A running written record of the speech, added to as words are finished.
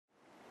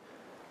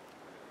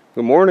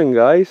Good morning,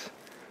 guys.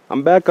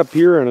 I'm back up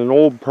here in an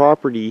old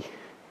property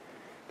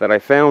that I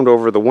found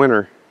over the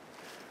winter.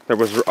 There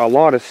was a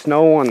lot of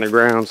snow on the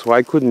ground, so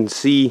I couldn't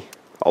see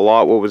a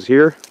lot what was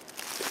here.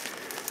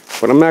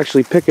 But I'm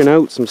actually picking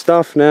out some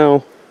stuff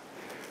now.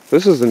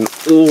 This is an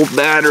old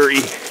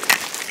battery.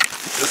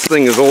 This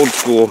thing is old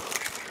school.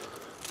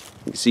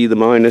 You see the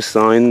minus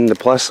sign, the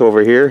plus over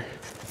here.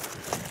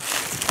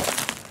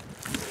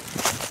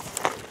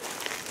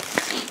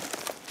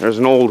 There's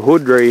an old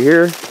hood right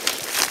here.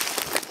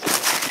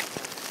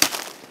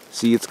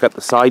 See, it's got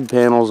the side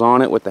panels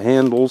on it with the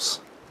handles,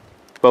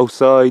 both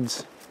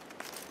sides.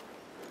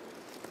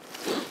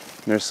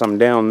 There's some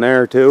down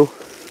there too.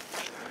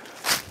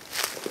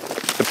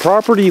 The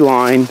property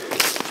line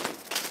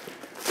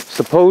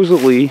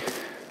supposedly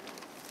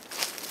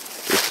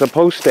is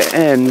supposed to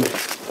end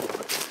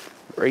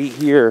right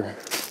here.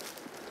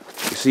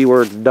 You see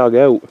where it's dug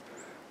out.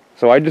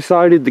 So I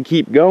decided to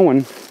keep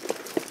going.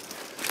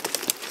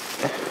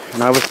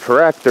 And I was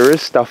correct, there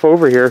is stuff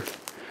over here.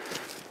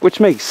 Which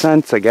makes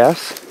sense, I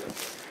guess.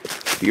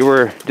 If you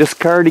were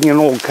discarding an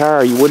old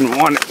car, you wouldn't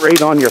want it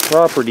right on your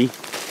property.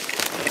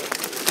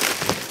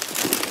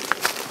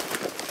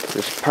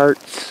 There's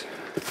parts.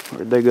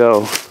 Where'd they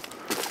go?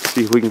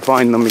 See if we can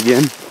find them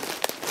again.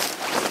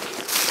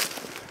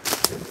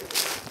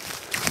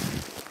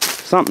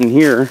 Something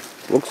here.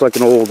 Looks like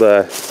an old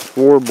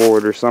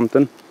floorboard or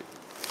something.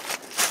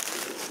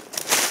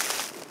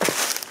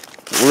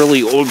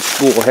 Really old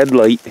school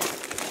headlight.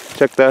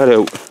 Check that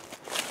out.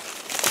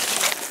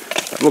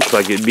 Looks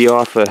like it'd be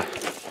off a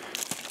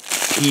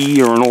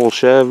E or an old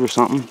Chev or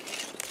something.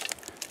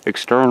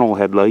 External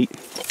headlight.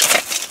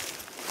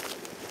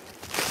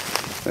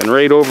 And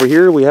right over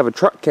here we have a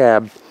truck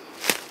cab.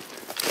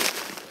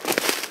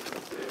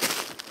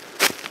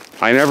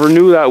 I never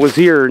knew that was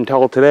here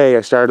until today.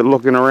 I started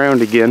looking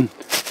around again.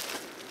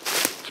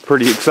 I was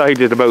pretty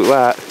excited about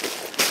that.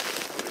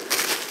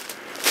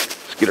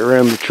 Let's get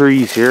around the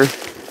trees here.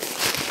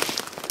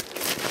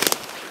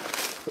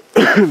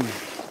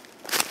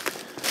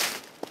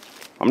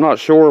 I'm not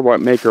sure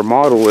what make or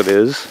model it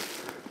is.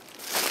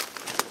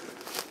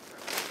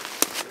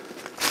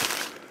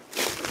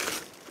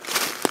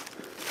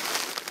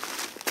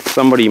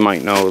 Somebody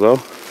might know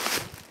though.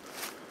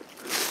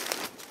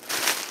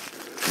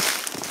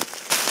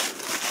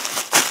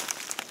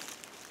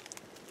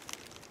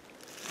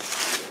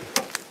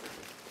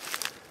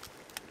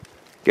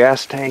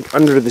 Gas tank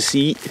under the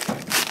seat.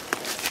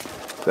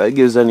 If that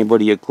gives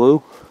anybody a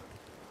clue.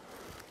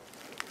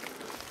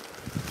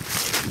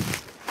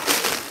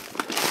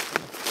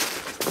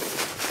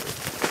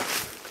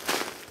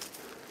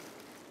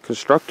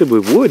 Constructed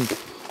with wood,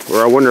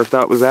 or I wonder if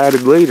that was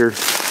added later.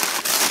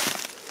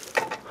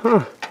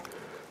 Huh,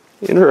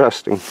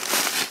 interesting.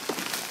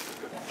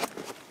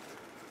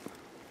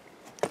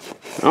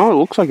 Oh, it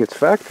looks like it's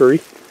factory.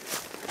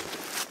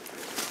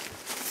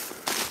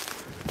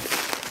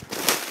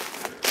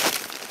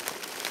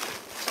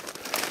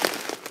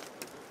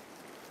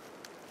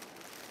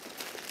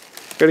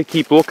 Gotta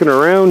keep looking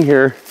around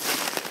here.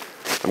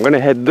 I'm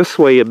gonna head this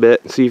way a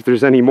bit and see if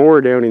there's any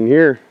more down in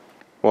here.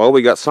 Well,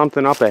 we got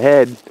something up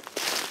ahead.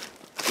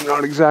 I'm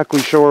not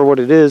exactly sure what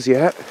it is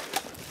yet.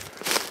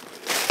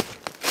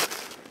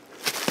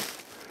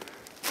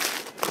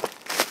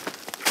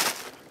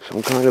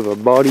 Some kind of a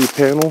body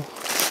panel.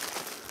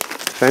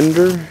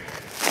 Fender.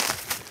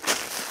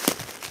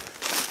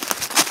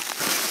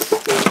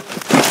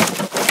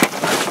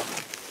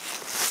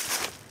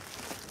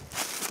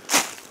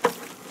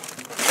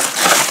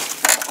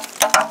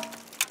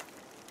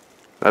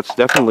 That's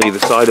definitely the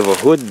side of a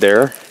hood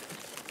there.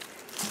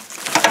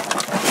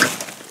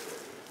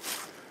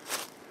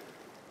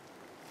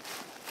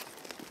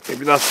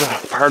 Maybe that's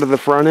a part of the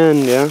front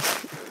end, yeah.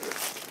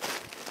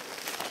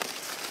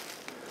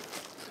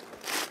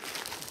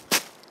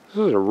 This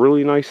is a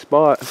really nice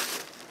spot.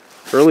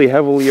 Really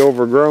heavily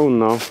overgrown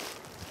though.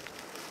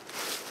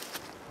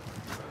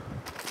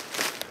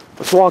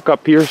 Let's walk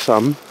up here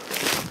some.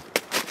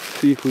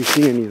 See if we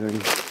see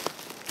anything.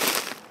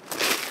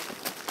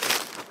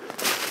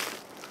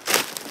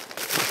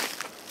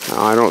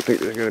 No, I don't think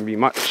there's going to be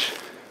much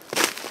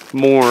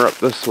more up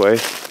this way.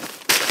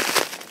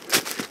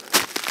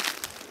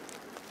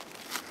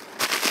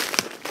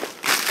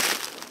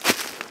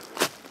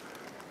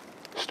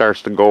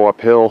 Starts to go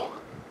uphill.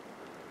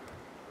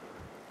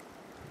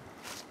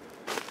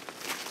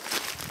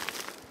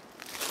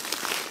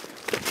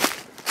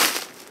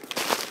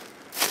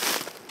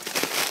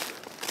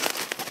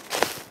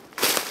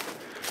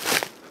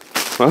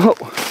 Well,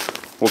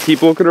 we'll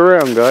keep looking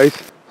around, guys.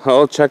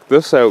 Oh, check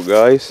this out,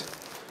 guys.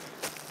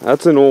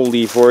 That's an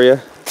oldie for you.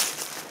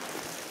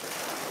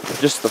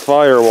 Just the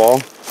firewall.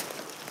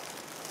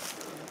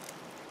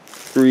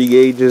 3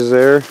 gauges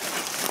there.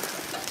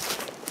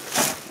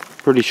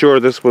 Pretty sure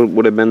this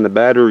would have been the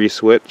battery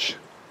switch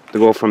to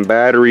go from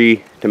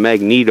battery to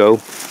magneto.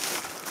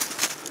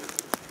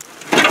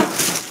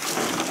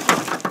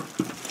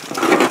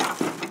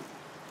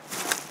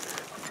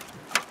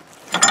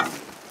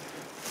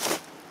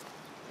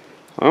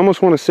 I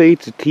almost want to say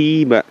it's a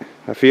T, but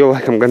I feel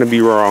like I'm gonna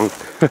be wrong.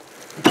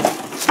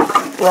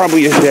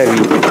 Probably a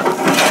Chevy.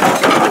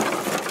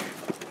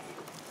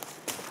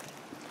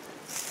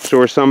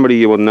 Sure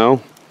somebody will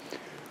know.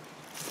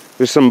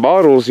 There's some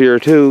bottles here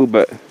too,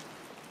 but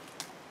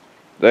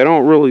they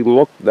don't really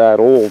look that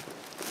old.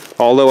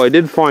 Although I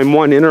did find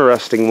one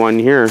interesting one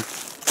here.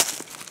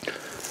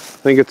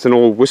 I think it's an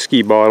old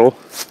whiskey bottle.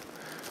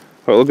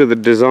 But look at the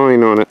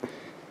design on it.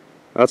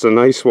 That's a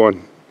nice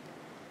one.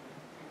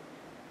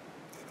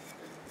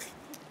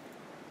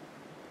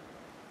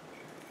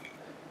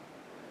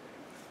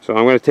 So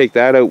I'm going to take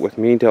that out with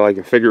me until I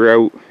can figure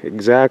out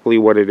exactly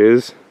what it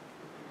is.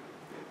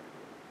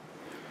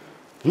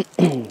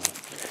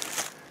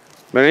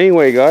 But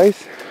anyway,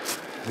 guys,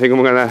 I think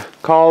I'm going to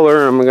call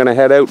her and I'm going to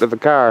head out to the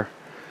car.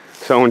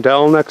 So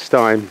until next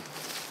time,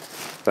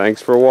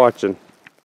 thanks for watching.